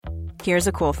Here's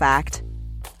a cool fact.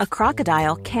 A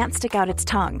crocodile can't stick out its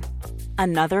tongue.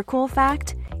 Another cool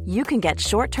fact, you can get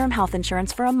short-term health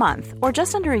insurance for a month or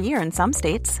just under a year in some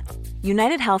states.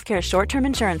 United Healthcare short-term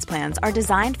insurance plans are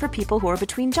designed for people who are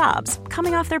between jobs,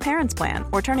 coming off their parents' plan,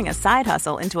 or turning a side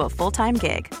hustle into a full-time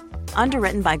gig.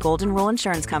 Underwritten by Golden Rule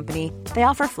Insurance Company, they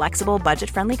offer flexible,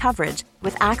 budget-friendly coverage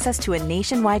with access to a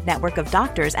nationwide network of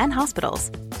doctors and hospitals.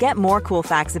 Get more cool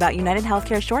facts about United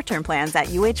Healthcare short-term plans at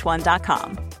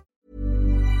uh1.com.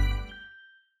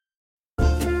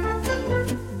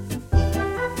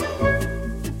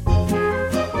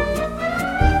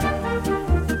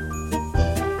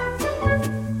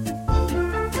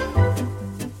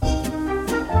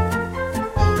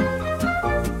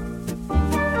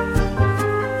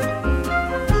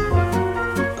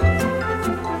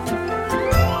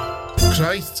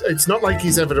 Christ, it's not like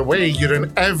he's ever away. You're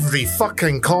in every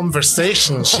fucking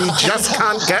conversation. She just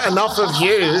can't get enough of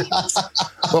you.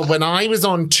 Well, when I was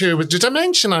on tour, did I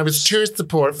mention I was tour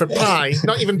support for Pi?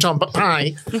 Not even Tom, but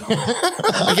Pi.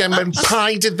 Again, when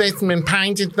Pi did this and when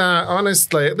Pi did that,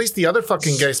 honestly, at least the other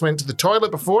fucking guest went to the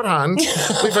toilet beforehand.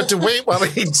 We've had to wait while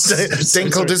he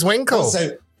dinkled his winkle.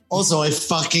 Also, I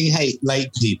fucking hate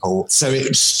late people. So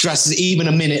it stresses, even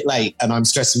a minute late, and I'm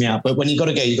stressing me out. But when you got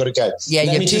to go, you got to go. Yeah,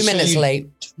 you're 2 minutes late.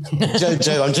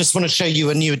 Jojo, I just want to show you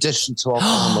a new addition to our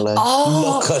family.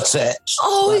 Look at it.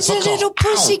 Oh, it's a little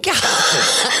pussy cat.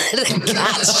 The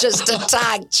cat's just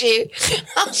attacked you.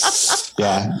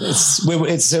 Yeah,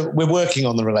 we're working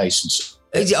on the relationship.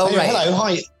 Oh, right. Hello,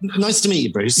 hi. Nice to meet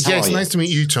you, Bruce. Yes, nice to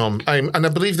meet you, Tom. And I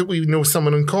believe that we know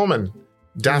someone in common.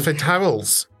 David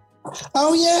Howells.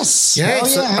 Oh, yes.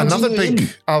 Yes, another big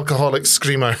alcoholic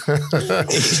screamer. I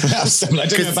don't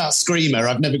know about Screamer.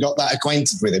 I've never got that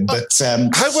acquainted with him. But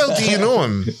how well do you know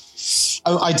him?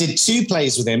 Oh, I did 2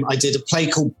 plays with him. I did a play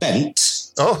called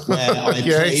Bent. Oh,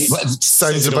 yes.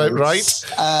 Sounds about right.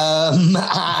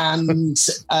 And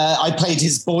I played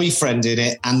his boyfriend in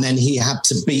it, and then he had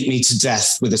to beat me to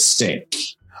death with a stick.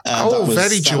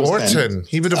 Very Joe Orton.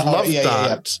 He would have loved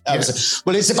that.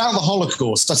 Well, it's about the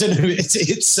Holocaust. I don't know.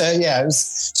 It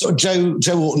was sort of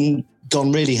Joe Orton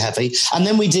gone really heavy. And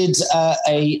then we did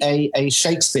a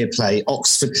Shakespeare play,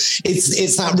 Oxford.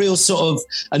 It's that real sort of,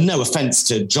 and no offence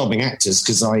to jobbing actors,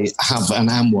 because I have and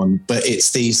am one, but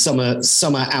it's the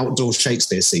summer outdoor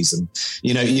Shakespeare season.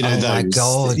 You know those. My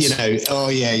God.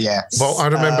 Yeah. Well, I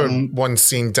remember once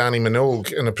seeing Danny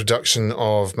Minogue in a production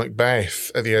of Macbeth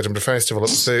at the Edinburgh Festival.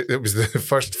 It was the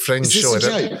first Fringe show.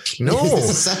 No,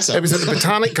 it was at the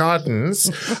Botanic Gardens,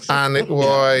 and it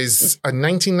was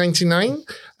 1999.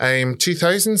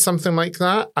 2000, something like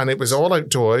that, and it was all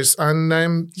outdoors, and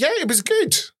it was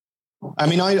good. I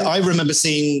mean, I remember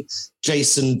seeing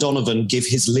Jason Donovan give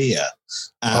his Lear.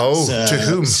 To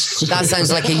whom? That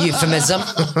sounds like a euphemism.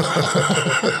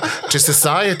 To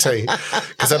society,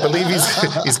 because I believe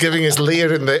he's giving his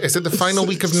Lear is it the final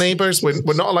week of Neighbours?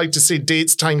 We're not allowed to say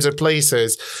dates, times, or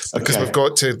places because we've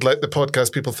got to let the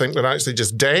podcast people think we're actually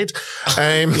just dead.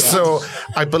 So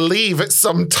I believe at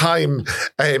some time,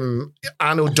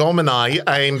 Anno Domini,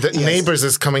 that Neighbours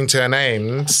is coming to an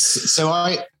end. So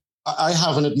I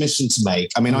have an admission to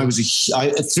make. I mean,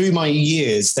 through my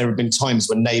years, there have been times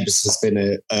when Neighbours has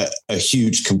been a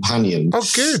huge companion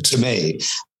to me.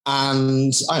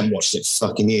 And I haven't watched it for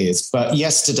fucking years. But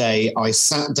yesterday I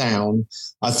sat down.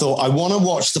 I thought, I want to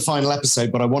watch the final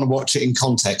episode, but I want to watch it in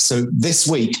context. So this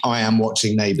week I am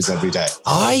watching Neighbours every day.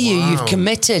 Are you? Wow. You've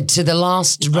committed to the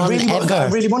last run ever. I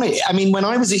really want it. I mean, when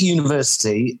I was at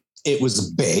university, it was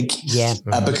big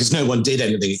because no one did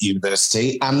anything at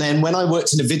university. And then when I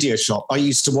worked in a video shop, I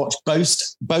used to watch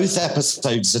both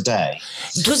episodes a day.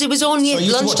 Because it was on at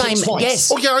lunchtime.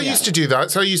 Yes. Oh, yeah, I used to do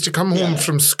that. So I used to come home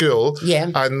from school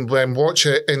and watch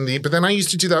it but then I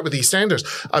used to do that with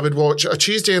EastEnders. I would watch a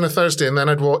Tuesday and a Thursday, and then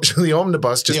I'd watch the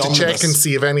Omnibus just to check and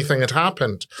see if anything had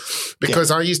happened. Because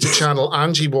I used to channel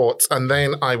Angie Watts, and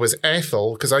then I was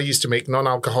Ethel, because I used to make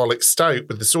non-alcoholic stout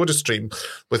with the Soda Stream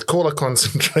with cola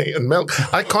concentrate and milk.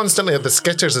 I constantly had the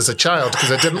skitters as a child because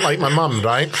I didn't like my mum,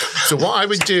 right? So what I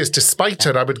would do is, to spite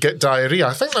her, I would get diarrhea.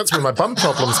 I think that's where my bum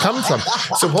problems come from.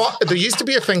 So there used to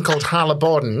be a thing called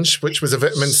Halaborange, which was a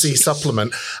vitamin C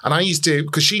supplement, and I used to,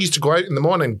 because she used to go out in the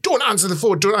morning, don't answer the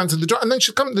phone, don't answer the door, and then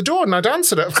she'd come to the door and I'd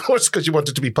answer it, of course, because you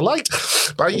wanted to be polite.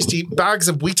 But I used to eat bags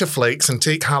of Weetabix and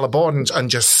take Halaborange and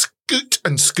just scoot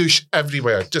and scoosh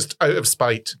everywhere, just out of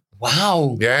spite.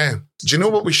 Wow. Yeah. Do you know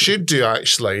what we should do,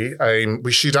 actually?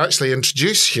 We should actually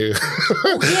introduce you.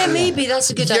 Maybe. That's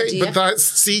a good idea. But that's,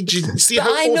 see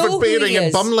how overbearing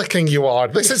and bum-licking you are.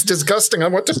 This is disgusting. I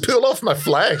want to pull off my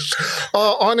flesh.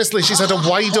 Oh, honestly, she's had a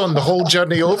wide on the whole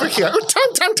journey over here. Oh, Tam.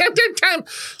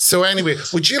 So anyway,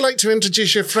 would you like to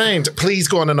introduce your friend? Please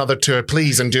go on another tour,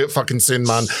 please, and do it fucking soon,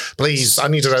 man. Please, I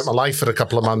need her out of my life for a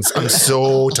couple of months. I'm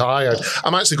so tired.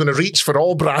 I'm actually going to reach for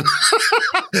Albran.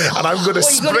 And I'm going to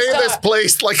spray this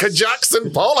place like a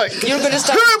Jackson Pollock. You're going to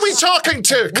start. Who are we talking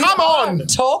to? Come on.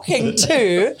 Talking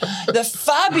to the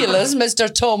fabulous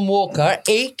Mr. Tom Walker,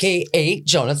 a.k.a.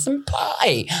 Jonathan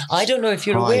Pie. I don't know if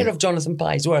you're aware of Jonathan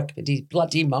Pie's work, but he's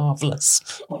bloody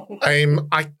marvellous.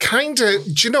 I kind of,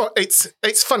 do you know,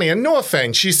 it's funny, and no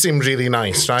offence, you seem really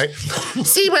nice, right?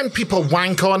 See, when people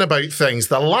wank on about things,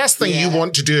 the last thing you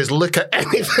want to do is look at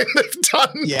anything they've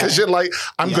done, because you're like,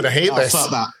 I'm going to hate this. Fuck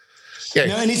that. Yeah.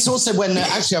 No, and it's also when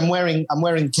actually I'm wearing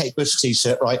Kate Bush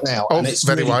t-shirt right now, and it's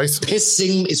very really wise.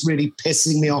 It's really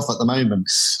pissing me off at the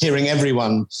moment. Hearing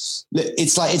everyone,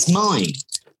 it's like it's mine.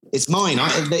 It's mine.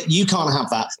 You can't have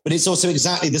that. But it's also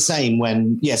exactly the same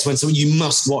when someone you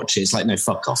must watch it. It's like, no,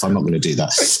 fuck off. I'm not going to do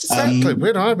that. Exactly.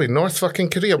 Where are we? North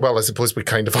fucking Korea? Well, I suppose we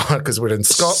kind of are because we're in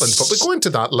Scotland, but we'll go into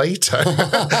that later.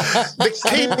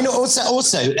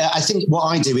 Also, I think what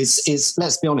I do is,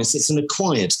 let's be honest, it's an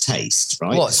acquired taste,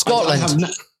 right? What, Scotland?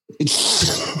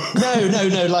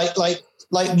 No,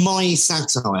 like my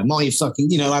satire, my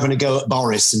fucking, having a go at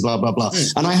Boris and blah, blah, blah.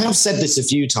 And I have said this a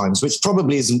few times, which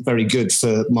probably isn't very good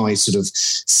for my sort of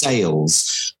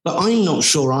sales, but I'm not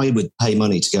sure I would pay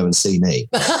money to go and see me.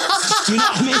 Do you know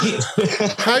what I mean?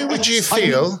 How would you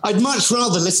feel? I'd much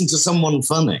rather listen to someone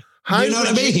funny. You know what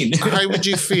I mean? How would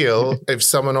you feel if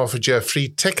someone offered you a free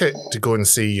ticket to go and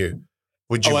see you?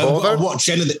 Would you bother? I'll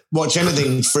watch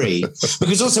anything free.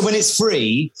 Because also when it's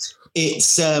free,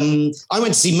 it's I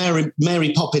went to see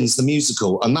Mary Poppins the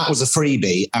musical, and that was a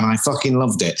freebie, and I fucking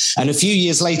loved it. And a few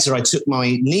years later, I took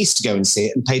my niece to go and see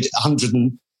it and paid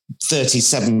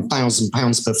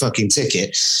 £137,000 per fucking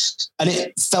ticket, and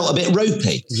it felt a bit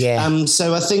ropey. Yeah.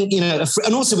 So I think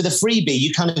and also with a freebie,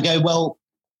 you kind of go, well,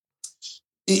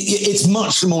 it's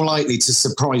much more likely to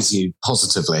surprise you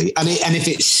positively. And if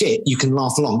it's shit, you can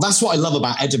laugh along. That's what I love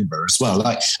about Edinburgh as well.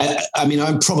 Like, I mean,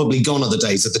 I'm probably gone are the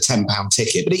days of the £10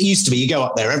 ticket, but it used to be you go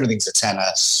up there, everything's a tenner,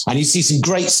 and you see some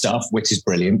great stuff, which is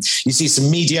brilliant. You see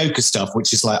some mediocre stuff,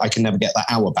 which is like, I can never get that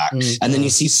hour back. And then you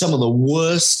see some of the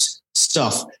worst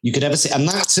stuff you could ever see. And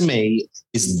that to me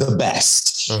is the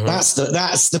best. That's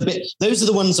the bit. Those are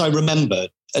the ones I remember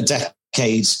a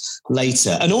decade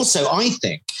later. And also I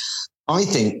think, I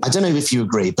don't know if you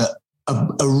agree, but a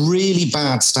really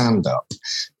bad stand-up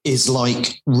is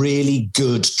like really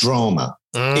good drama.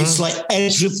 It's like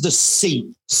edge of the seat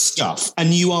stuff,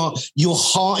 and your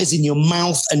heart is in your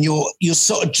mouth, and you're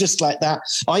sort of just like that.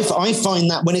 I find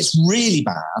that when it's really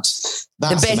bad,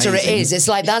 the better amazing. It is. It's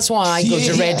like that's why I go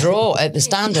to Red Raw at the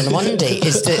Stand on a Monday,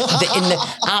 is in the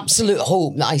absolute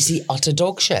hope that I see utter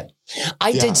dog shit.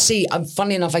 I did see,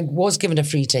 funny enough, I was given a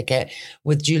free ticket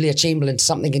with Julia Chamberlain to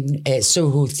something in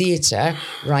Soho Theatre,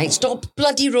 right? Stop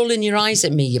bloody rolling your eyes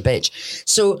at me, you bitch.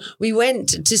 So we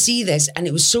went to see this, and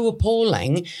it was so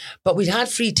appalling, but we'd had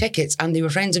free tickets and they were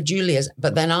friends of Julia's,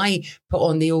 but then I put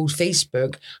on the old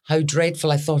Facebook how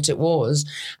dreadful I thought it was,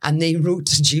 and they wrote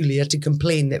to Julia to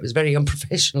complain that it was very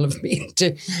unprofessional of me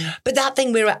to... But that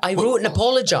thing where I wrote and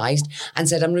apologised and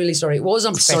said, I'm really sorry, it was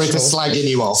unprofessional. Sorry for slagging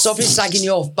you off. Sorry for slagging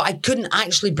you off, but I couldn't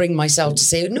actually bring myself to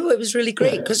say, no, it was really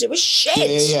great, because it was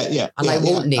shit. Yeah. And I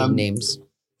won't name names.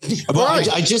 Well,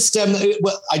 I just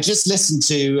listened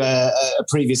to a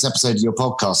previous episode of your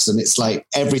podcast, and it's like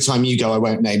every time you go, I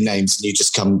won't name names, and you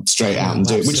just come straight out and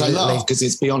do it, which I love because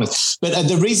it's be honest. But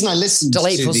the reason I listened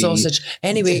delightful to sausage.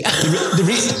 Anyway,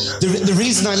 the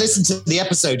reason I listened to the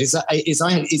episode is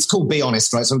it's called Be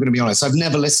Honest, right? So I'm going to be honest. I've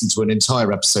never listened to an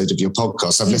entire episode of your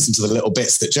podcast. I've listened to the little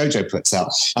bits that Jojo puts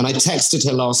out, and I texted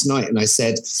her last night and I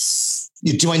said,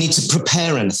 "Do I need to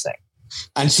prepare anything?"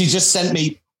 And she just sent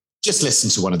me, just listen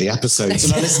to one of the episodes.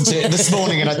 And I listened to it this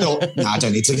morning and I thought, I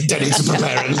don't need to prepare anything.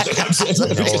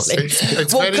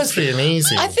 It's very free and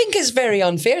easy. I think it's very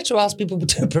unfair to ask people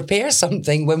to prepare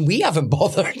something when we haven't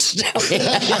bothered.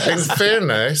 In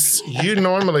fairness, you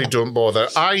normally don't bother.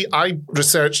 I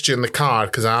researched you in the car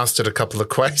because I asked her a couple of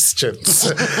questions.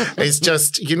 It's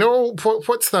just,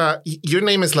 what's that? Your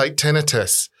name is like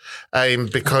tinnitus.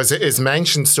 Because it is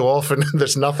mentioned so often,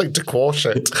 there's nothing to quash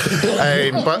it.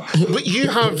 But you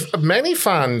have many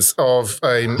fans of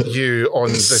you on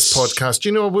this podcast. Do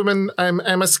you know a woman,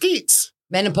 Emma Skeets?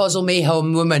 Menopausal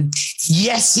Mayhem woman.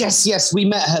 Yes. We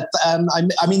met her.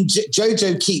 I mean,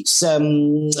 Jojo keeps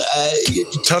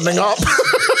turning up.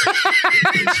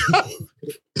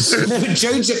 No,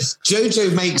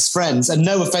 Jojo makes friends, and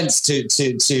no offense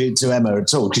to Emma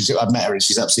at all, because I've met her and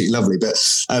she's absolutely lovely. But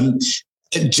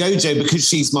Jojo, because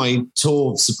she's my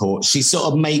tour support, she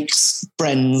sort of makes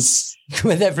friends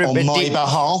with everybody on my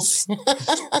behalf.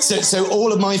 so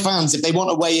all of my fans, if they want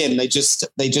to weigh in, they just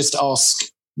ask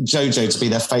Jojo to be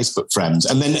their Facebook friend,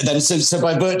 and then so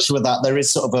by virtue of that, there is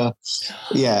sort of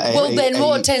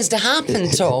what tends to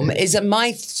happen, Tom, is that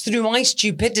through my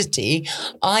stupidity,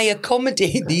 I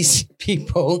accommodate these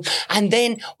people, and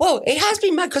then it has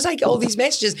been mad because I get all these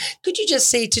messages. Could you just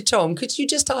say to Tom? Could you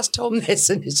just ask Tom this?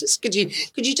 And it's just could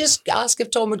you just ask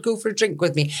if Tom would go for a drink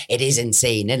with me? It is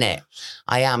insane, isn't it?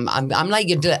 I'm like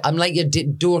your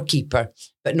doorkeeper,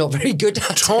 but not very good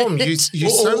at Tom, it. you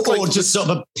sound like just sort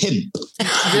of a pimp.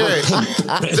 Yeah,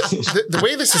 the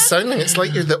way this is sounding, it's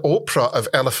like you're the Oprah of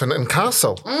Elephant and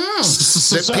Castle.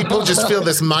 That people just feel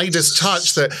this Midas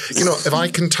touch that, if I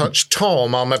can touch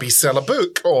Tom, I'll maybe sell a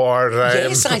book or...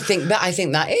 Yes, I think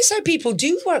that is how people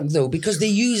do work, though, because they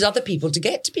use other people to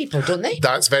get to people, don't they?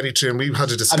 That's very true, and we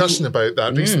had a discussion about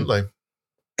that recently.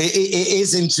 It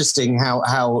is interesting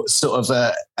how sort of,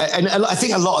 and I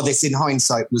think a lot of this in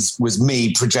hindsight was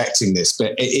me projecting this,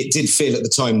 but it did feel at the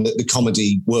time that the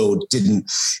comedy world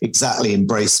didn't exactly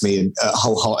embrace me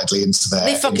wholeheartedly into their.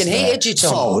 They fucking hated you,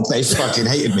 Tom. Fold. They fucking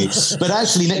hated me. But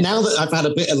actually, now that I've had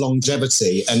a bit of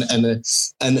longevity and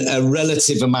a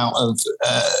relative amount of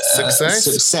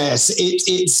success,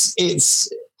 it's.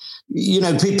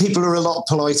 People are a lot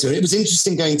politer. It was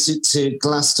interesting going to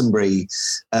Glastonbury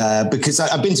because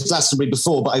I've been to Glastonbury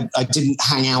before, but I didn't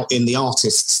hang out in the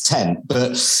artist's tent.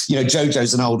 But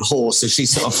Jojo's an old horse, so she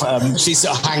sort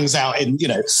of hangs out in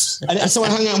and so I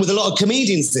hung out with a lot of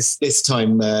comedians this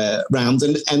time round,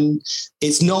 and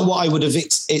it's not what I would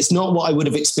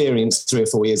have experienced 3 or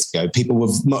 4 years ago. People were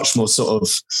much more sort of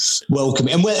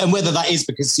welcoming, and whether that is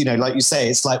because like you say,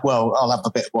 it's like, well, I'll have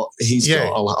a bit of what he's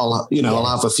got. I'll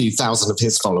have a few thousand of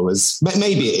his followers. But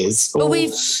maybe it is. But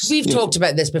we've talked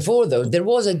about this before, though. There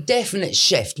was a definite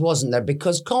shift, wasn't there?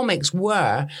 Because comics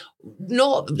were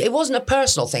it wasn't a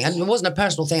personal thing. I mean, it wasn't a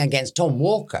personal thing against Tom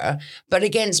Walker, but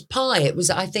against Pi. It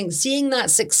was, I think, seeing that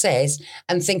success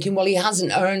and thinking, well, he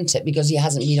hasn't earned it because he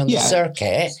hasn't been on the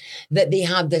circuit, that they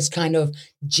had this kind of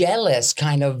jealous,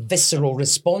 kind of visceral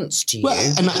response to you.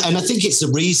 Well, and I think it's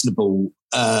a reasonable...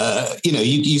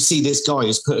 you see this guy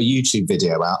who's put a YouTube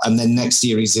video out, and then next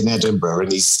year he's in Edinburgh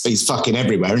and he's fucking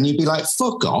everywhere, and you'd be like,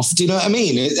 "Fuck off!" Do you know what I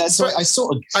mean? I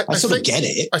sort of get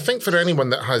it. I think for anyone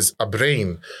that has a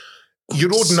brain,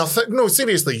 you're owed nothing. No,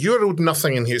 seriously, you're owed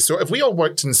nothing in here. So if we all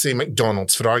worked in, say,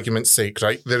 McDonald's, for argument's sake,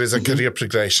 right, there is a career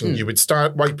progression. You would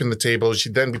start wiping the tables,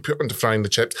 you'd then be put into frying the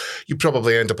chips, you'd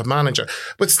probably end up a manager.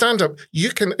 With stand-up,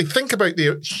 you can think about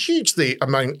the hugely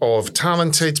amount of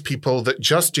talented people that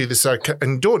just do the circuit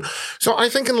and don't. So I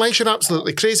think unless you're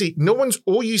absolutely crazy, no one's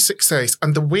owe you success.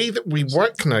 And the way that we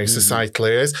work now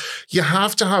societally is you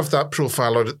have to have that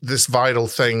profile or this viral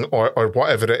thing or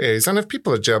whatever it is. And if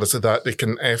people are jealous of that, they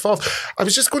can F off. I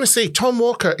was just going to say, Tom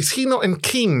Walker, is he not in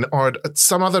Keane or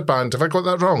some other band? Have I got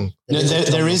that wrong? No,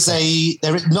 there is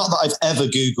not that I've ever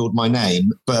Googled my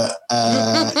name, but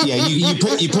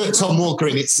you put Tom Walker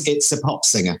in, it's a pop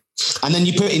singer. And then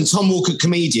you put in Tom Walker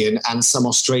comedian and some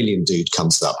Australian dude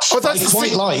comes up. Oh, that's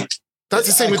That's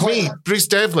the same with me. Bruce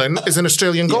Devlin is an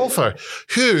Australian golfer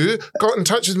who got in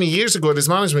touch with me years ago at his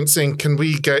management saying, can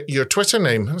we get your Twitter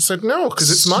name? And I said, no, because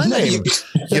it's my name,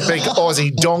 you big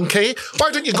Aussie donkey.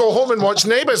 Why don't you go home and watch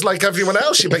Neighbours like everyone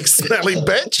else, you big smelly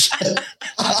bitch?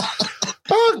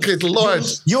 Oh, good Lord.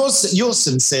 Yours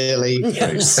sincerely,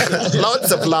 Bruce.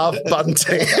 Lots of love,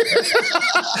 Bunty.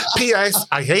 P.S.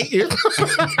 I hate you.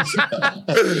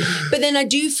 But then I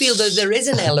do feel that there is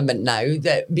an element now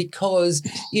that because,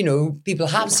 people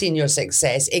have seen your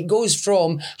success, it goes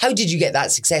from, how did you get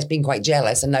that success, being quite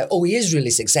jealous, and now, he is really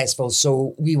successful,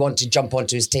 so we want to jump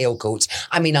onto his tailcoats.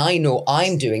 I mean, I know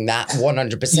I'm doing that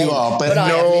 100%. You are, but I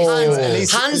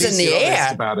have hands in the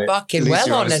air. Fucking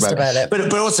well honest about it.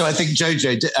 But also, I think, Jojo,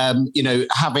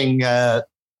 having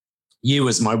you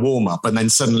as my warm-up, and then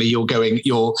suddenly you're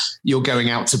going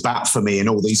out to bat for me in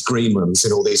all these green rooms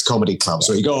in all these comedy clubs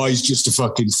where you go, he's just a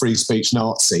fucking free speech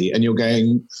Nazi, and you're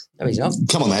going,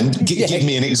 Come on then, give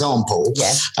me an example.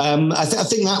 Yeah. I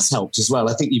think that's helped as well.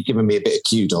 I think you've given me a bit of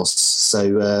kudos. So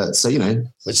you know.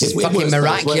 Which is fucking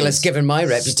miraculous given my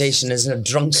reputation as a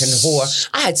drunken whore.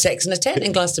 I had sex in a tent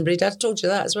in Glastonbury. Dad told you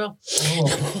that as well.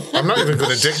 Oh. I'm not even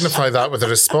going to dignify that with a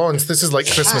response. This is like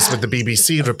Christmas with the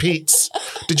BBC repeats.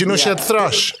 Did you know she had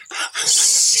thrush?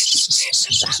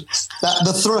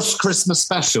 The thrush Christmas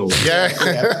special. Yeah.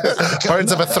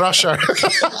 Birds of a thrusher.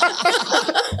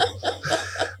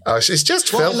 Oh, it's just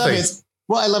filthy.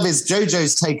 What I love is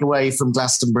Jojo's takeaway from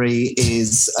Glastonbury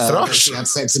is that she had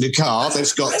sex in a car, that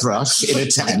she got thrush in a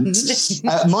tent.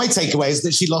 My takeaway is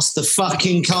that she lost the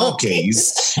fucking car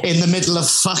keys in the middle of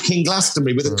fucking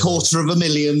Glastonbury with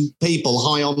 250,000 people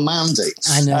high on Mandy.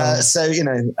 I know. So, you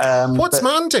know. What's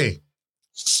Mandy?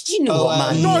 You know what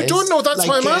Mandy is. No, I don't know. That's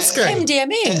why I'm asking.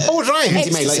 MDMA. Oh, right.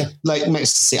 MDMA, like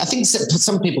ecstasy. I think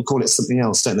some people call it something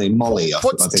else, don't they? Molly.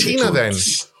 What's Tina then?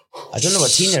 I don't know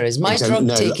what Tina is. My drug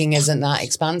taking isn't that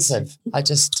expensive.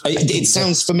 It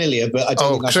sounds familiar, but I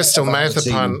don't. Crystal meth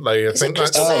apparently. I think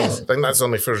that's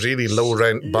only for really low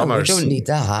rent bummers. We don't need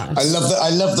that. I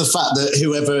love the fact that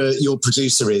whoever your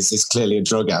producer is clearly a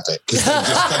drug addict.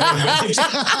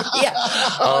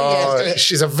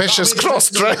 She's a vicious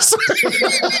cross-dresser.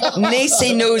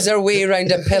 Nacy knows her way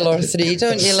around a pill or three,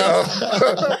 don't you, love?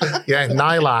 Yeah,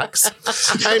 Nylax.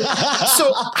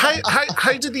 So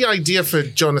how did the idea for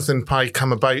Jonathan Pie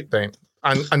come about then?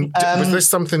 And was this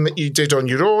something that you did on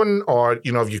your own, or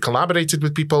have you collaborated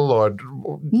with people, or?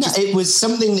 No, it was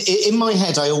something in my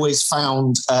head. I always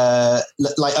found, I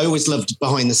always loved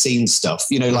behind the scenes stuff.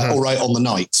 All Right on the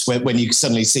Night, when you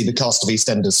suddenly see the cast of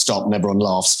EastEnders stop and everyone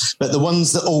laughs. But the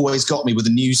ones that always got me were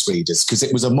the newsreaders, because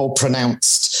it was a more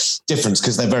pronounced difference,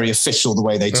 because they're very official the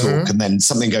way they talk, and then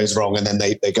something goes wrong, and then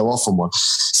they go off on one.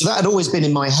 So that had always been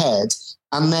in my head,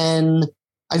 and then.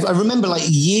 I remember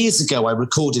years ago, I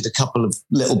recorded a couple of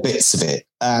little bits of it,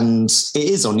 and it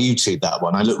is on YouTube, that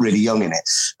one. I look really young in it,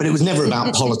 but it was never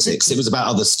about politics. It was about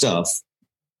other stuff.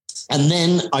 And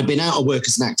then I'd been out of work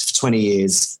as an actor for 20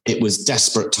 years. It was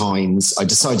desperate times. I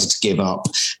decided to give up.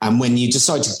 And when you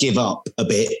decide to give up a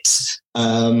bit,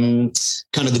 kind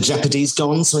of the jeopardy's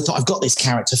gone. So I thought, I've got this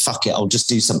character, fuck it, I'll just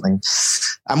do something.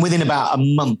 And within about a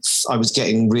month, I was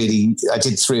getting I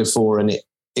did 3 or 4, and it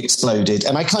exploded,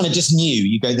 and I kind of just knew.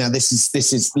 You go, now this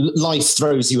is life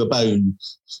throws you a bone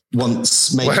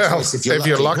once, maybe twice if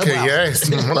you're lucky. Yes.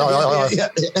 So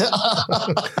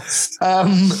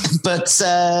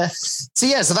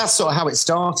that's sort of how it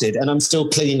started, and I'm still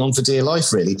clinging on for dear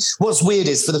life, really. What's weird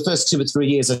is for the first 2 or 3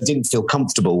 years, I didn't feel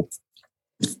comfortable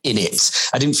in it.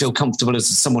 I didn't feel comfortable as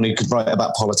someone who could write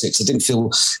about politics. I didn't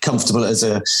feel comfortable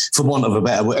for want of a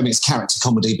better word. I mean, it's character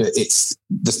comedy, but it's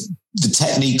the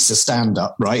techniques are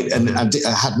stand-up, right? And I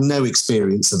had no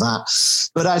experience of that.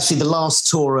 But actually, the last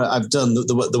tour I've done,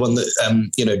 the one that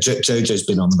Jojo's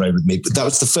been on the road with me, but that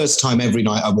was the first time every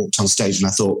night I walked on stage and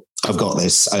I thought, I've got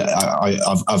this.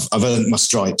 I've earned my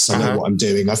stripes. I know what I'm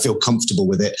doing. I feel comfortable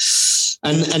with it.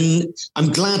 And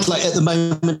I'm glad, at the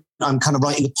moment, I'm kind of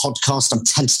writing a podcast. I'm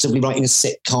tentatively writing a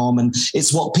sitcom. And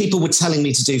it's what people were telling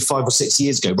me to do 5 or 6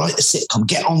 years ago. Write a sitcom,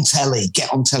 get on telly.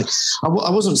 I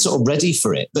wasn't sort of ready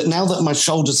for it. But now that my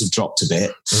shoulders have dropped a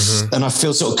bit and I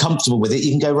feel sort of comfortable with it,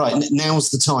 you can go, right, now's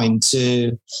the time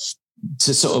to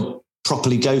sort of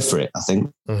properly go for it, I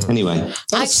think. Anyway,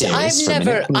 I've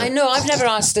never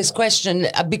asked this question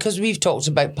because we've talked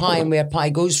about Pie and where Pie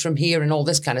goes from here and all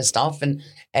this kind of stuff. And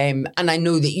I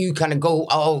know that you kind of go,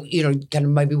 kind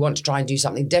of maybe want to try and do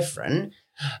something different.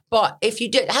 But if you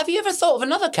did, have you ever thought of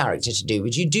another character to do?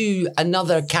 Would you do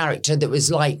another character that was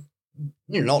not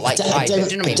like Pie? I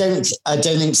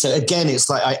don't think so. Again, it's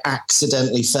like I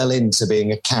accidentally fell into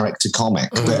being a character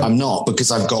comic, but I'm not, because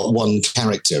I've got one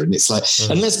character, and it's like,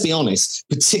 and let's be honest,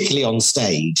 particularly on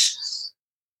stage,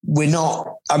 we're not.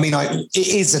 I mean,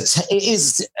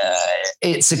 it's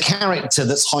a character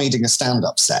that's hiding a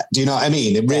stand-up set. Do you know what I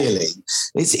mean?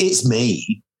 It's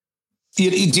me. Do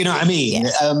you know what I mean?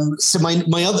 Yeah. So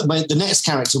the next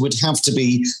character would have to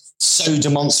be so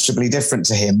demonstrably different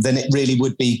to him, then it really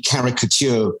would be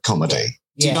caricature comedy.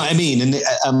 Do you know what I mean? And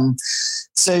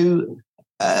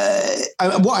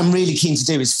what I'm really keen to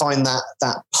do is find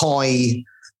that pie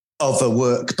of a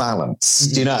work balance.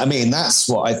 Do you know what I mean? That's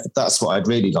what I'd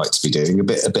really like to be doing, a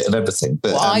bit of everything.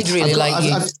 But what I'd really like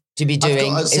you to be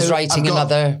doing is writing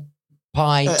another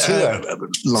Pie tour,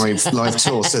 live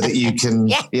tour, so that you can,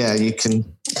 you can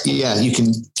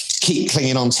keep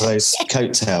clinging on to those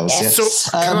coattails. Yeah.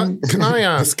 So can I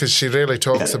ask, because she really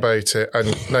talks about it,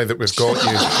 and now that we've got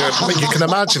you can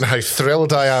imagine how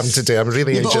thrilled I am today. I'm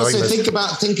really enjoying this.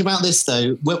 Think about this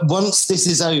though. Once this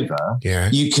is over,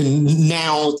 you can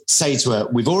now say to her,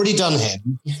 "We've already done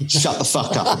him. Shut the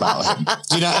fuck up about him."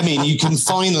 Do you know what I mean? You can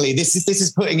finally. This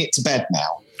is putting it to bed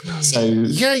now. So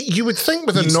yeah, you would think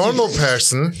with a normal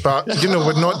person, but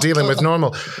we're not dealing with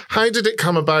normal. How did it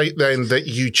come about then that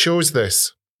you chose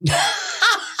this?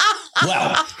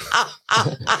 Well,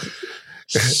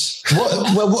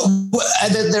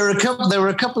 there were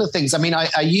a couple of things. I mean,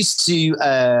 I used to,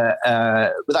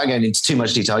 without going into too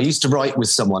much detail, I used to write with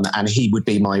someone, and he would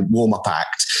be my warm-up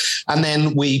act, and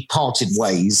then we parted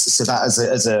ways. So that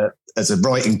as a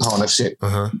writing partnership,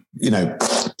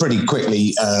 pretty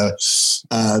quickly,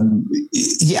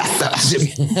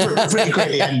 pretty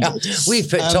quickly ended. We've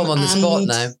put Tom on the spot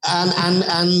now.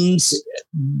 And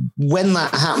when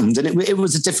that happened, and it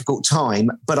was a difficult time,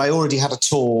 but I already had a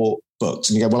tour booked,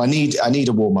 and you go, well, I need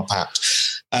a warm-up act.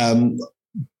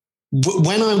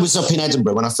 When I was up in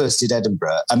Edinburgh, when I first did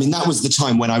Edinburgh, I mean, that was the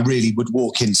time when I really would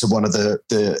walk into one of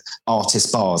the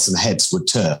artist bars and heads would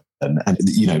turn. And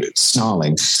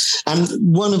snarling. And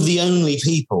one of the only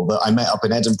people that I met up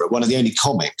in Edinburgh, one of the only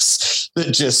comics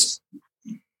that just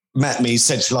met me,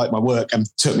 said she liked my work and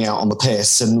took me out on the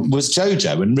piss, and was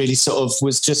Jojo, and really sort of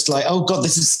was just like, oh God,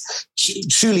 this is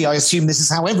truly, I assume this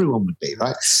is how everyone would be,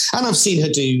 right? And I've seen her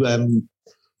do,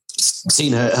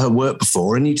 seen her work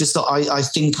before, and you just thought, I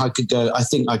think I could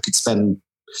spend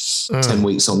 10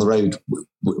 weeks on the road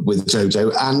with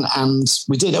Jojo, and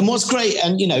we did. And what's great,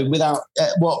 and without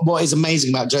what is amazing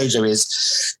about Jojo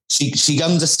is she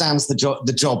understands the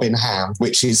job in hand,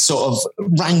 which is sort of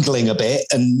wrangling a bit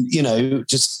and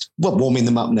just warming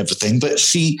them up and everything. But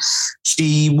she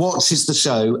watches the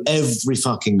show every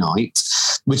fucking night,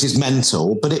 which is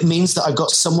mental. But it means that I've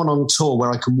got someone on tour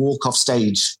where I can walk off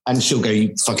stage and she'll go,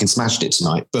 "You fucking smashed it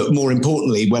tonight." But more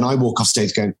importantly, when I walk off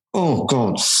stage going, "Oh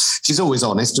God," she's always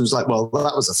honest. It was like, "Well,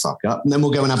 that was a fuck up," and then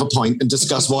we'll go and have a pint and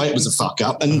discuss why it was a fuck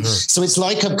up. And so it's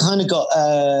like I've kind of got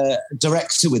a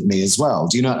director with me as well.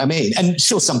 Do you know what I mean? And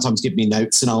she'll sometimes give me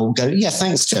notes, and I'll go, "Yeah,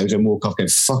 thanks, Jojo," and walk off, go,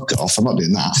 "Fuck off, I'm not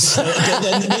doing that."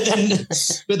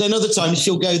 but then other times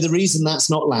she'll go, "The reason that's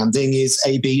not landing is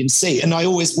A, B, and C." And I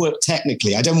always work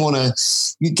technically. I don't want to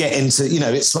get into,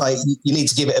 it's like you need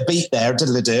to give it a beat there,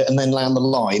 and then land the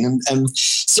line. And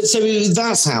so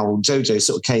that's how Jojo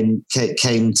sort of came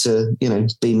to,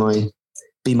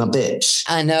 be my bitch.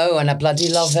 I know, and I bloody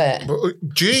love it.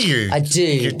 Do you? I do.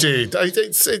 You do.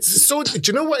 It's so. Do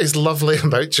you know what is lovely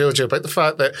about Jojo? About the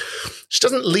fact that she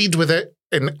doesn't lead with it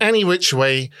in any which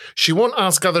way. She won't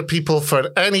ask other people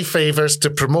for any favours to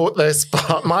promote this,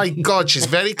 but my God, she's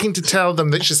very keen to tell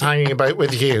them that she's hanging about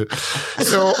with you.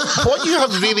 So what you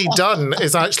have really done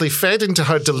is actually fed into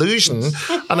her delusion,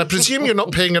 and I presume you're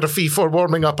not paying her a fee for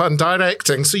warming up and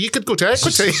directing, so you could go to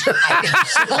Equity.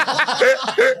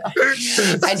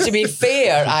 And to be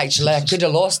fair, actually, I could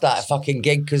have lost that fucking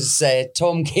gig because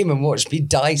Tom came and watched me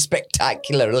die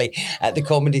spectacularly at the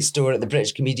Comedy Store at the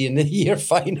British Comedian of the Year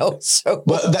final. So.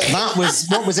 Well, that was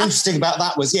what was interesting about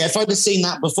that was, if I'd have seen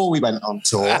that before we went on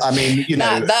tour, I mean,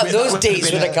 those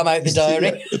dates would have come out the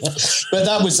diary. But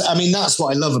that's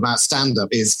what I love about stand-up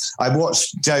is I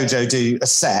watched Jojo do a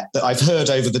set that I've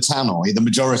heard over the tannoy, the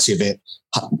majority of it,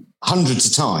 hundreds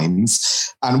of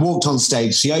times, and walked on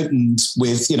stage. She opened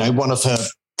with, one of her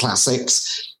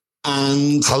classics.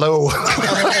 And hello,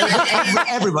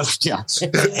 everybody,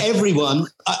 everyone.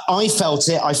 I felt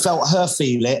it. I felt her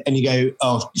feel it, and you go,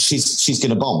 "Oh, she's going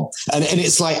to bomb." And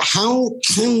it's like, how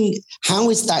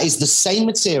is that? Is the same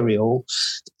material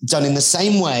done in the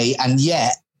same way, and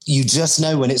yet you just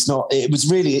know when it's not. It was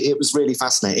really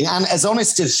fascinating. And as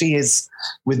honest as she is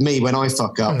with me when I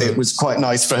fuck up, it was quite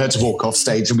nice for her to walk off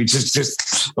stage and we just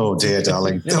oh dear,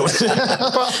 darling.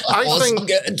 But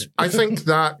I think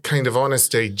that kind of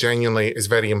honesty genuinely is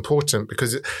very important,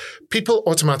 because people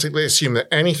automatically assume that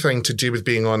anything to do with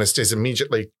being honest is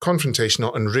immediately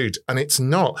confrontational and rude, and it's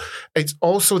not. It's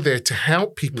also there to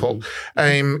help people.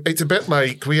 It's a bit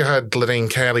like we had Lorraine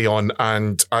Kelly on,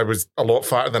 and I was a lot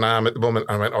fatter than I am at the moment.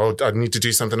 I went, "Oh, I need to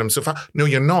do something. I'm so fat." No,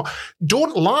 you're not.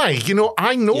 Don't lie.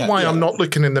 I know why I'm not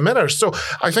looking in the mirror. So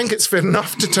I think it's fair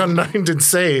enough to turn around and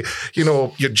say,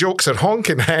 your jokes are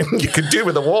honking, hen. You could do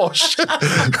with a wash.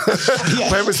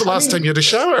 When was the last time you had a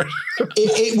shower?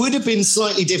 it would have been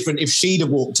slightly different if she'd have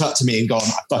walked up to me and gone,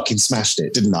 "I fucking smashed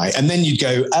it, didn't I?" And then you'd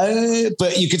go, "Oh,"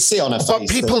 but you could see on her face. But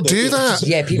people do that.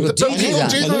 Yeah, people do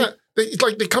that.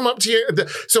 They come up to you.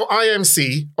 So I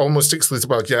MC almost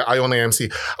exclusively. Well, yeah, I only MC.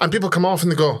 And people come off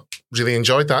and they go, "Really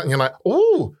enjoyed that." And you're like,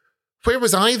 "Oh, where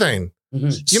was I then? Mm-hmm.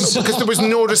 Because there was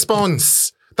no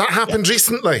response. That happened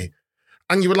recently.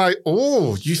 And you were like,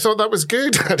 oh, you thought that was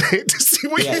good? I'd hate to see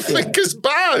what you think is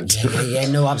bad. Yeah,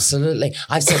 no, absolutely.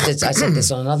 I said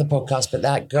this on another podcast, but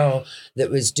that girl that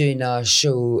was doing a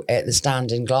show at the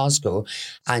Stand in Glasgow,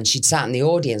 and she'd sat in the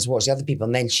audience, watched the other people,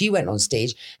 and then she went on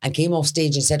stage and came off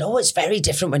stage and said, oh, it's very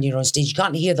different when you're on stage. You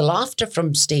can't hear the laughter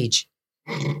from stage.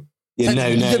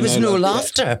 There was no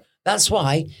laughter. That's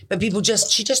why. But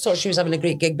she just thought she was having a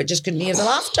great gig, but just couldn't hear the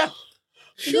laughter.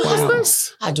 Who was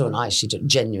this? I don't know. I actually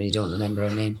genuinely don't remember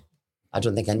her name. I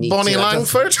don't think I need Bonnie to.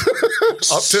 Langford?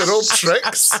 Up to her old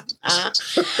tricks.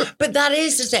 But that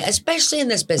is the thing, especially in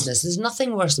this business. There's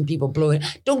nothing worse than people blowing.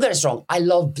 Don't get us wrong. I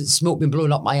love smoke being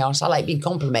blown up my arse. I like being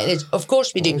complimented. Of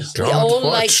course we do. Oh God, we all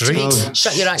like to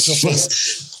shut your actual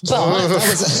face. But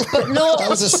that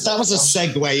was a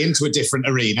segue into a different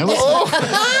arena. But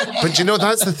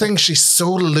that's the thing. She's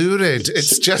so lurid.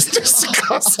 It's just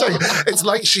disgusting. It's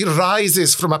like she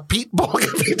rises from a peat bog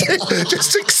every day,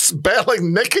 just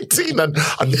expelling nicotine and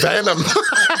venom,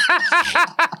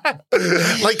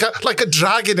 like a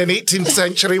dragon in 18th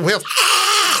century Wales.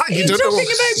 You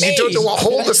don't know what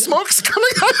hole the smoke's coming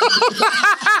out of.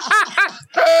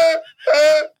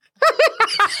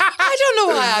 I don't know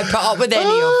why I put up with any of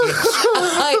you.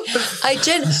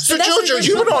 So Jojo,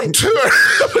 you were on tour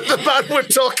with the man we're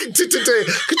talking to today.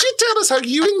 Could you tell us how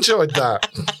you enjoyed that?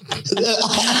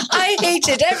 I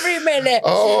hated every minute.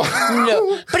 Oh.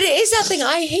 No. But it is that thing.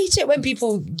 I hate it when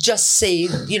people just say,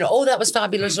 oh, that was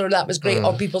fabulous or that was great.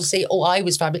 Or people say, oh, I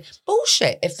was fabulous.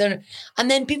 Bullshit. And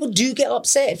then people do get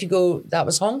upset if you go, that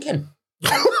was honking.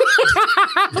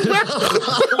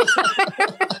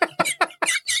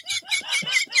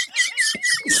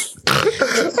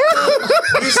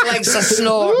 Bruce likes a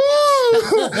snore.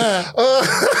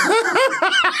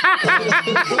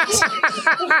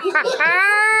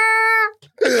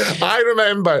 I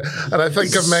remember, and I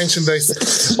think I've mentioned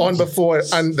this on before,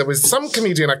 and there was some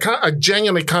comedian, I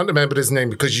genuinely can't remember his name,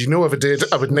 because if I did,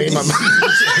 I would name him.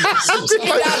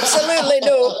 Absolutely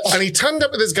no. And he turned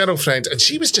up with his girlfriend, and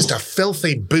she was just a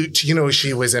filthy boot.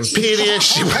 She was imperious,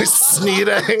 she was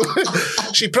sneering.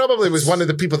 She probably was one of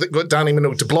the people that got Danny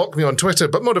Minogue to block me on Twitter,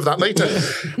 but more of that later.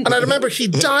 And I remember he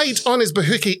died on his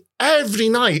bahookie every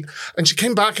night, and she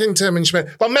came back into him and she went,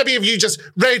 well, maybe if you just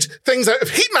read things out of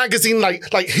Heat magazine like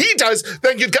he does,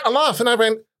 then you'd get a laugh. And I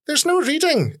went, there's no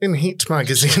reading in Heat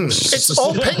magazine. It's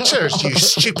all pictures, you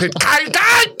stupid cow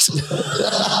cunt.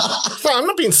 So I'm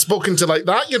not being spoken to like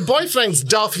that. Your boyfriend's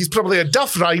Duff. He's probably a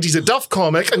Duff ride. He's a Duff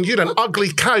comic, and you're an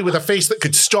ugly cow with a face that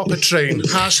could stop a train.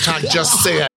 #just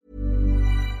say it.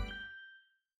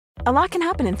 A lot can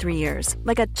happen in 3 years,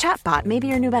 like a chatbot may be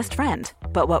your new best friend.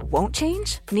 But what won't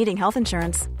change? Needing health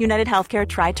insurance. United Healthcare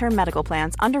Tri-Term Medical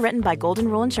Plans, underwritten by Golden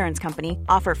Rule Insurance Company,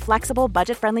 offer flexible,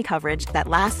 budget-friendly coverage that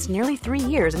lasts nearly 3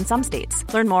 years in some states.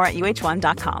 Learn more at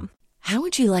uh1.com. How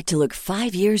would you like to look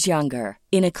 5 years younger?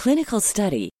 In a clinical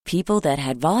study, people that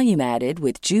had volume added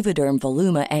with Juvederm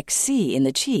Voluma XC in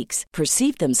the cheeks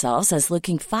perceived themselves as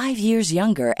looking 5 years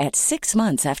younger at 6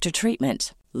 months after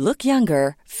treatment. Look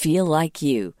younger, feel like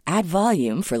you. Add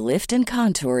volume for lift and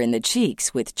contour in the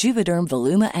cheeks with Juvederm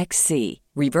Voluma XC.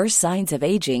 Reverse signs of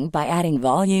aging by adding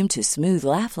volume to smooth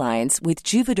laugh lines with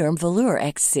Juvederm Volure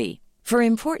XC. For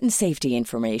important safety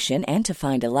information and to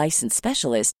find a licensed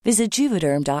specialist, visit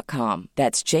Juvederm.com.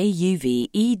 That's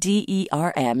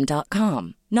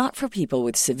JUVEDERM.com. Not for people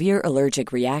with severe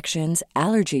allergic reactions,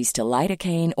 allergies to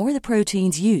lidocaine, or the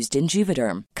proteins used in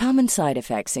Juvederm. Common side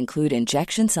effects include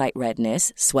injection site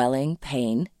redness, swelling,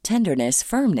 pain, tenderness,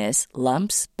 firmness,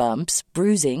 lumps, bumps,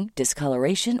 bruising,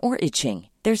 discoloration, or itching.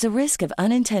 There's a risk of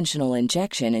unintentional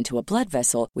injection into a blood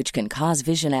vessel, which can cause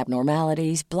vision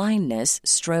abnormalities, blindness,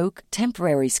 stroke,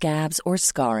 temporary scabs, or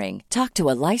scarring. Talk to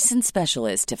a licensed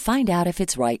specialist to find out if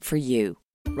it's right for you.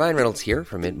 Ryan Reynolds here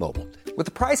from Mint Mobile. With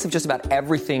the price of just about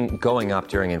everything going up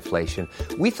during inflation,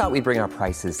 we thought we'd bring our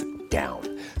prices down.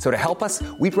 So to help us,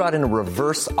 we brought in a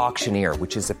reverse auctioneer,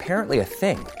 which is apparently a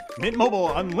thing. Mint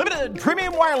Mobile Unlimited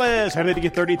Premium Wireless. How to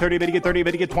get 30, 30, bit to get 30,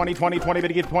 bit to get 20, 20, 20, bit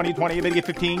to get 20, 20, bit to get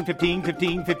 15, 15,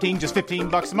 15, 15, just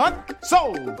 $15 a month?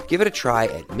 Sold! Give it a try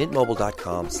at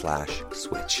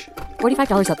mintmobile.com/switch.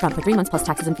 $45 up front for 3 months plus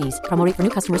taxes and fees. Promo rate for new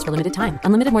customers for limited time.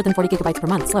 Unlimited more than 40 gigabytes per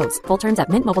month. Slows full terms at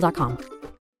mintmobile.com.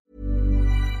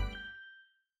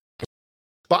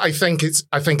 But I think it's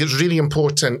really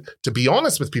important to be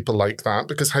honest with people like that,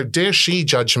 because how dare she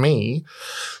judge me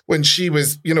when she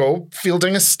was,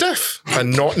 fielding a stiff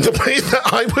and not in the way that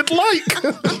I would like.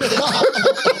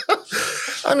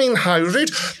 I mean, how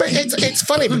rude. But it's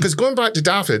funny because going back to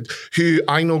David, who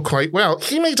I know quite well,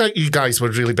 he made out you guys were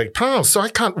really big pals. So I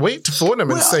can't wait to phone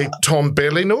him and say, Tom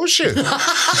barely knows you. He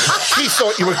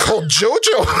thought you were called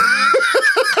Jojo.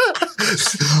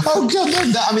 Oh God,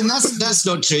 no, I mean that's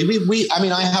not true.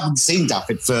 I haven't seen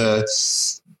David for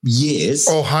years.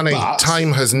 Oh, honey,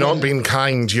 time has not been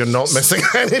kind. You're not missing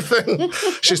anything.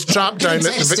 She's trapped down at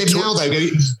the Victoria. Now, though,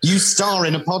 you star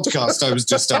in a podcast I was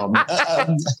just on.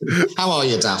 How are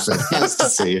you, Daphne? Nice to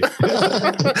see you.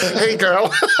 Hey,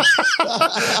 girl.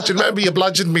 Do you remember you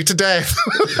bludgeoned me to death?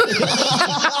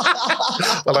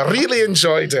 Well, I really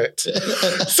enjoyed it.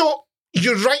 So,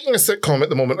 you're writing a sitcom at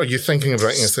the moment. Or are you thinking of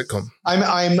writing a sitcom? I'm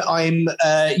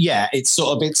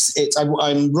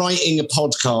writing a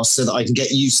podcast so that I can get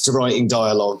used to writing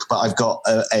dialogue. But I've got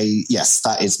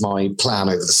that is my plan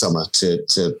over the summer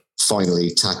to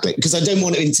finally tackle it, because I don't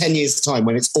want it in 10 years' time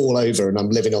when it's all over and I'm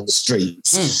living on the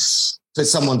streets. For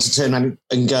someone to turn around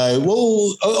and go,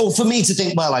 well, or for me to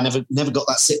think, well, I never got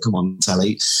that sitcom on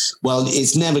telly. Well,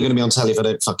 it's never going to be on telly if I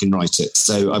don't fucking write it.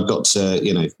 So I've got to,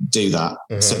 do that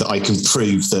so that I can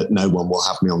prove that no one will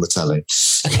have me on the telly.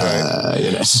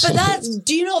 But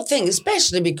do you not think,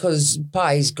 especially because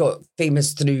Pie's got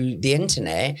famous through the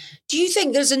internet, do you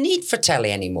think there's a need for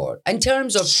telly anymore in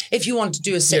terms of if you want to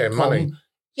do a sitcom? Yeah, money.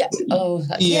 Yeah. Oh,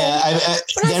 but I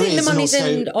think the money's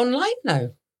in online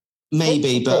now.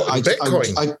 Maybe, but I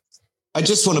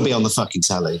just want to be on the fucking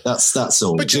telly. That's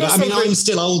all. But I'm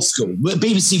still old school.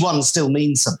 BBC One still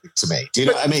means something to me. Do you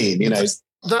know what I mean?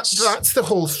 That's the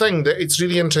whole thing. That it's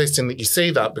really interesting that you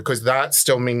say that, because that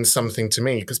still means something to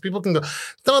me. Because people can go,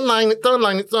 it's online.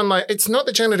 It's not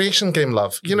the generation game,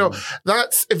 love.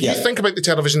 That's if you think about the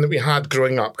television that we had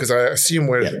growing up. Because I assume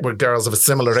we're girls of a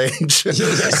similar age. But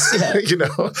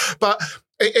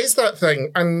it is that thing.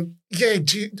 And yeah,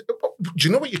 do you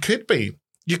know what you could be?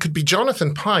 You could be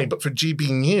Jonathan Pie, but for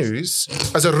GB News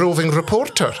as a roving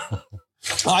reporter.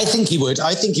 I think he would.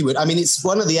 I mean, it's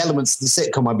one of the elements of the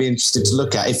sitcom I'd be interested to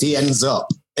look at. If he ends up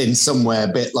in somewhere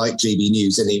a bit like GB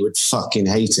News, and he would fucking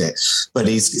hate it. But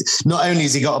he's not only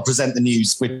has he got to present the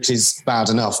news, which is bad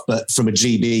enough, but from a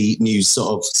GB News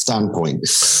sort of standpoint.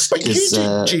 But you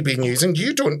do GB News and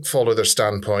you don't follow their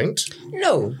standpoint.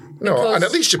 No, and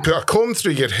at least you put a comb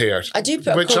through your hair. I do put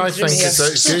a comb through my hair. Which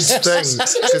I think is a good thing,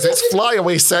 because it's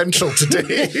flyaway central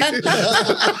today.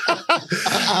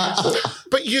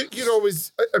 But you're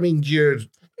always, I mean, I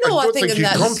don't think you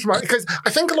compromise, because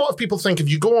I think a lot of people think if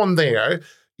you go on there,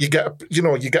 you get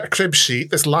a crib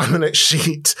sheet, this laminate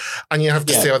sheet, and you have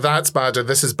to say, oh, that's bad, or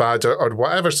this is bad, or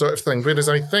whatever sort of thing. Whereas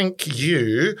I think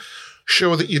you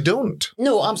show that you don't.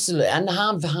 No, absolutely. And I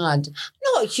have had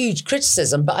not a huge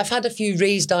criticism, but I've had a few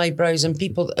raised eyebrows, and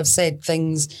people that have said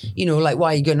things, like,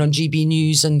 why are you going on GB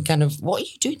News, and kind of, what are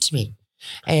you doing to me?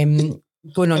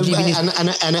 Going on GB News.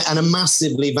 And a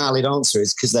massively valid answer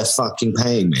is because they're fucking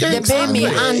paying me. They're paying me,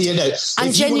 and if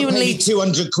genuinely, you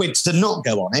want to pay me 200 quid to not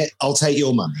go on it, I'll take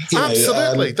your money.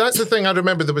 Absolutely. That's the thing. I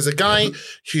remember there was a guy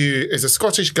who is a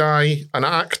Scottish guy, an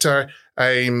actor.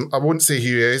 I won't say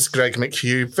who he is, Greg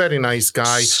McHugh, very nice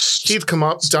guy. He'd come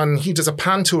up, he does a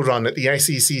panto run at the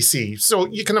SECC. So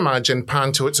you can imagine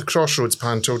panto, it's a Crossroads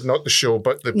panto, not the show,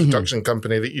 but the production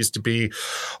company that used to be,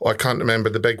 I can't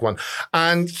remember the big one.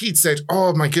 And he'd said,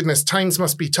 oh my goodness, times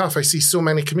must be tough. I see so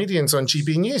many comedians on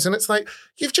GB News. And it's like,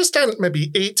 you've just earned maybe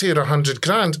 80 or 100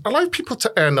 grand. Allow people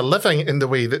to earn a living in the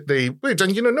way that they would.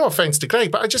 And, no offence to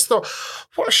Greg, but I just thought,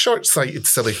 what a short-sighted,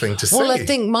 silly thing to say. Well, I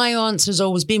think my answer's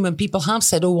always been when people have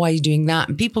said, oh, why are you doing that?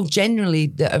 And people generally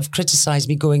that have criticised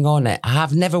me going on it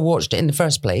have never watched it in the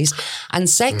first place. And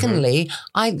secondly,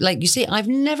 like you say, I've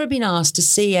never been asked to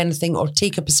say anything or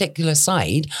take a particular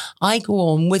side. I go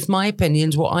on with my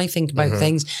opinions, what I think about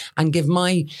things, and give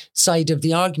my side of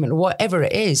the argument, whatever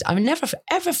it is. I never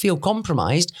ever feel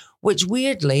compromised, which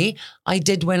weirdly I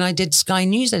did when I did Sky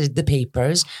News. I did the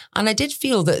papers, and I did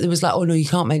feel that there was like, oh no, you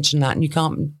can't mention that, and you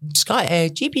can't.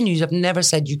 GB News have never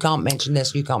said you can't mention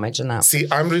this, you can't mention that. See,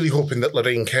 I'm really hoping that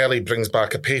Lorraine Kelly brings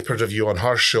back a paper review on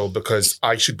her show, because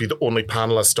I should be the only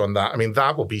panellist on that. I mean,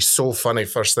 that will be so funny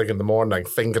first thing in the morning,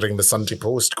 fingering the Sunday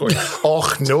Post, going,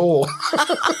 oh no.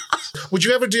 Would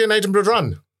you ever do an Edinburgh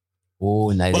run?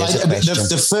 Oh, no, there's a question.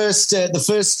 The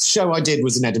first show I did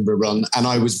was an Edinburgh run, and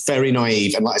I was very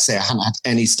naive. And like I say, I hadn't had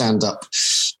any stand-up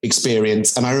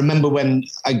experience. And I remember when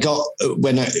I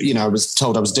was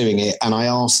told I was doing it, and I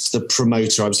asked the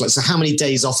promoter, I was like, so how many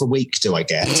days off a week do I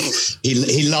get?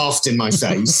 He laughed in my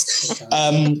face.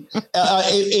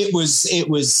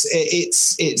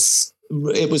 It's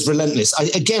relentless. I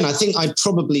think I'd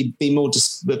probably be more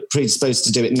predisposed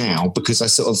to do it now because I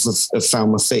sort of have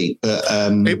found my feet. But,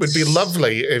 it would be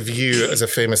lovely if you, as a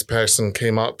famous person,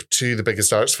 came up to the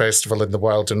biggest arts festival in the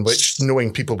world, in which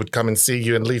knowing people would come and see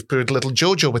you and leave poor little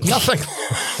Jojo with nothing.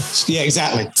 Yeah,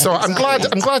 exactly. So exactly.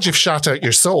 I'm glad you've shot out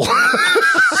your soul.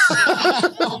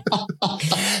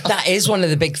 That is one of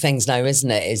the big things now,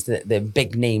 isn't it? Is that the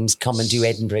big names come and do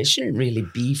Edinburgh. It shouldn't really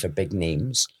be for big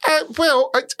names.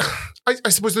 Well, I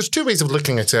suppose there's two ways of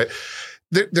looking at it.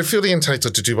 They're fully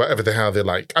entitled to do whatever the hell they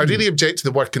like. I really object to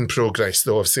the work in progress,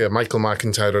 though, of, say, a Michael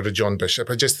McIntyre or a John Bishop.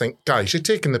 I just think, guys, you're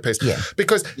taking the piss. Yeah.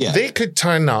 Because they could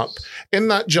turn up in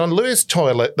that John Lewis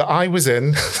toilet that I was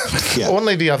in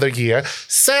only the other year,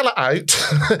 sell it out,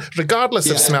 regardless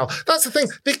of smell. That's the thing.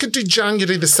 They could do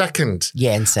January the 2nd.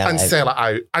 Yeah, and sell it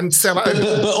out.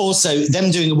 But also,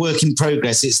 them doing a work in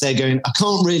progress, it's they're going, I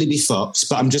can't really be fucked,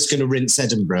 but I'm just going to rinse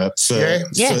Edinburgh for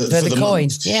the coin.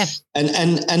 Month. Yeah.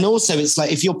 And also, it's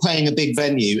like if you're playing a big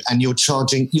venue and you're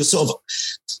sort of,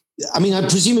 I mean,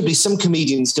 presumably some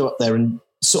comedians go up there and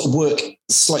sort of work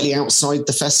slightly outside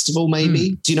the festival,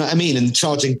 maybe. Do you know what I mean? And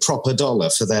charging proper dollar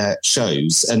for their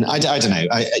shows. And I don't know.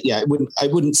 I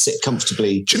wouldn't sit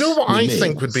comfortably. Do you know what I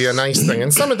think would be a nice thing?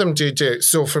 And some of them do.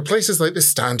 So for places like the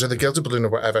Stand or the Gilded Balloon or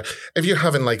whatever, if you're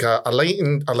having like a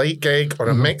late gig or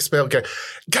a mixed bill gig,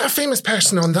 get a famous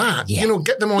person on that. Yeah. You know,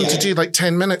 get them on to do like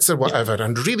 10 minutes or whatever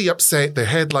and really upset the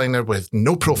headliner with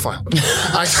no profile. No,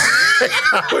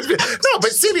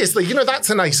 but seriously, you know, that's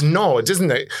a nice nod,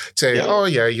 isn't it? To,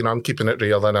 I'm keeping it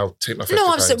real and I'll take my 50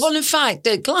 No, absolutely. Well, in fact,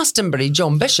 at Glastonbury,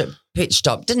 John Bishop pitched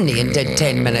up, didn't he, and did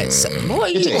 10 minutes.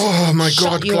 Oh, my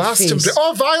God, Glastonbury. Face.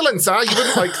 Oh, violence, you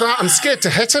wouldn't like that. I'm scared to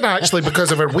hit her, actually,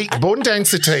 because of her weak bone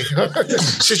density.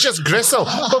 She's just gristle.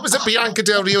 What was it Bianca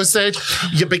Del Rio said?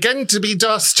 You begin to be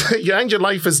dust, you end your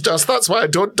life as dust. That's why I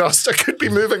don't dust. I could be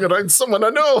moving around someone I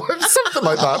know. Something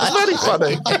like that. It's very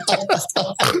funny.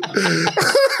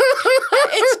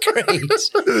 It's great.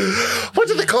 What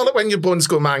do they call it when your bones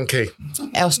go manky?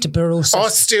 Osteoporosis.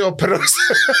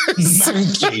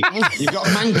 Manky. You've got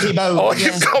manky bones. Oh,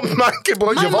 you've got manky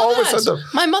bones. You've always had them.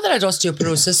 My mother had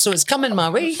osteoporosis, so it's coming my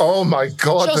way. Oh, my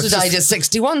God. She also died at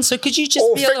 61, so could you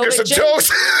just be a little bit fingers and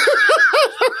toes.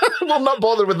 We'll not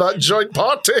bother with that joint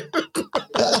party.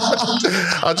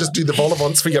 I'll just do the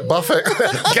vol-au-vents for your buffet.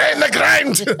 Get in the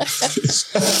ground.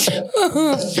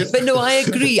 But no, I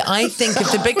agree. I think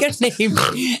if the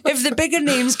bigger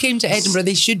names came to Edinburgh,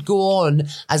 they should go on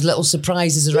as little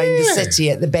surprises around the city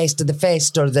at the best of the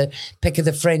fest or the pick of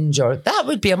the fringe, or that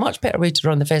would be a much better way to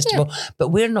run the festival. Yeah. But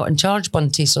we're not in charge,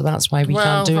 Bunty, so that's why we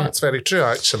can't do it. That's very true,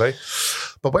 actually.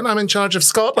 But when I'm in charge of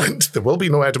Scotland, there will be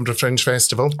no Edinburgh Fringe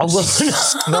Festival. Oh, well,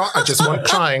 no, I just want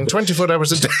trying 24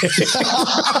 hours a day.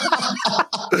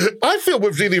 I feel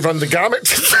we've really run the gamut.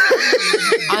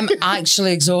 I'm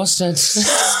actually exhausted.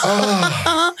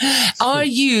 Are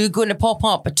you going to pop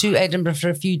up to Edinburgh for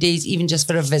a few days, even just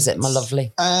for a visit, my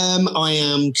lovely? I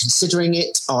am considering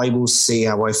it. I will see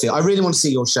how I feel. I really want to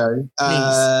see your show.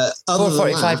 Please.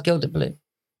 4:45 Gilded Balloon.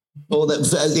 Or that,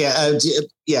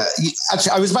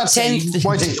 Actually, I was about to say,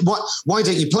 why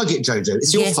don't you plug it, Jojo?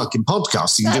 It's your fucking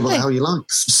podcast. You can do what the hell you like.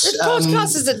 The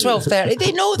podcast is at 12:30.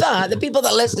 They know that. The people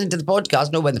that are listening to the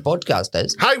podcast know when the podcast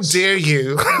is. How dare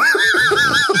you?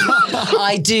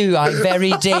 I do. I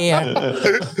very dare.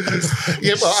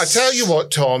 Well, I tell you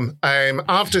what, Tom.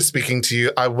 After speaking to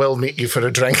you, I will meet you for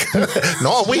a drink.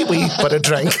 Not a wee, but a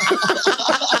drink.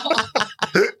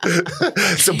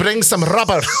 So bring some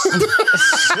rubber.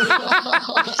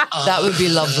 That would be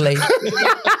lovely.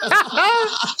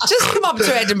 Just come up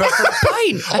to Edinburgh for a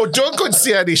pint. Oh, don't go and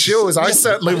see any shows. I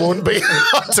certainly won't be.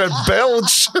 Utter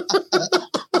bilge.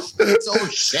 It's all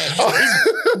shit.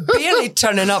 He's barely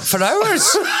turning up for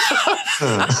hours.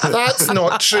 That's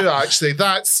not true, actually.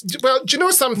 Well, do you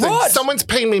know something? What? Someone's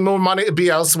paying me more money to be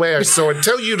elsewhere, so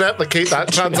until you replicate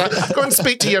that transaction, go and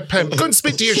speak to your pimp. Go and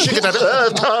speak to your sugar daddy.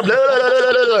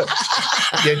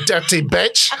 You dirty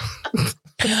bitch.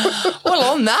 Well,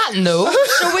 on that note,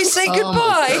 shall we say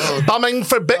goodbye? Bumming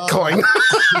for Bitcoin.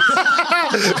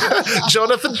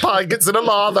 Jonathan Pye gets in a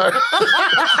lather.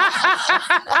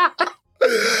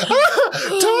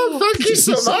 Tom, thank you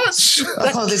so much.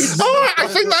 I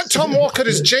think that Tom Walker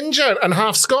is ginger and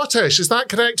half Scottish. Is that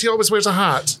correct? He always wears a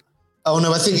hat. Oh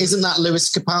no, I think isn't that Lewis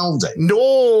Capaldi?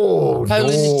 No.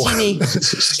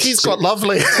 He's got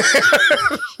lovely.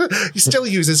 He still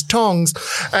uses tongs.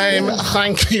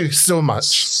 Thank you so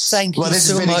much. Thank you so much. Well, this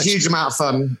has been a huge amount of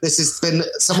fun. This has been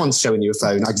someone's showing you a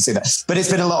phone. I can see that, but it's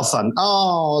been a lot of fun.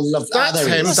 Oh, love that. That's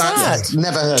him. That's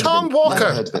never heard. Tom of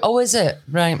Walker. Oh, is it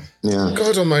right? Yeah.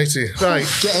 God Almighty. Right.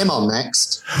 Get him on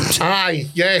next. Aye.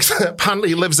 Yes. Apparently,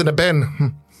 he lives in a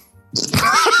bin.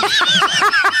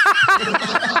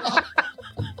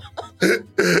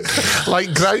 Like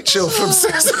Groucho from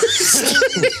Sesame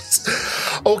Street.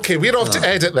 Okay, we're off to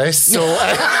edit this, so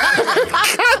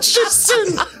catch you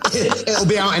soon. It'll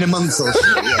be out in a month or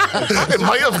so. Yeah. It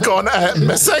might have gone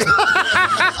missing.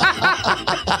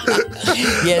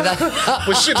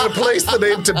 We should replace the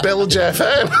name to Bill Jeff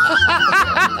M.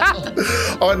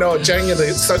 Oh no, genuinely,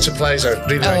 it's such a pleasure.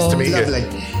 Really nice to meet lovely. you.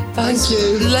 Thank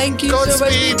you. Thank you so much.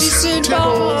 Godspeed.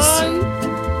 Bye.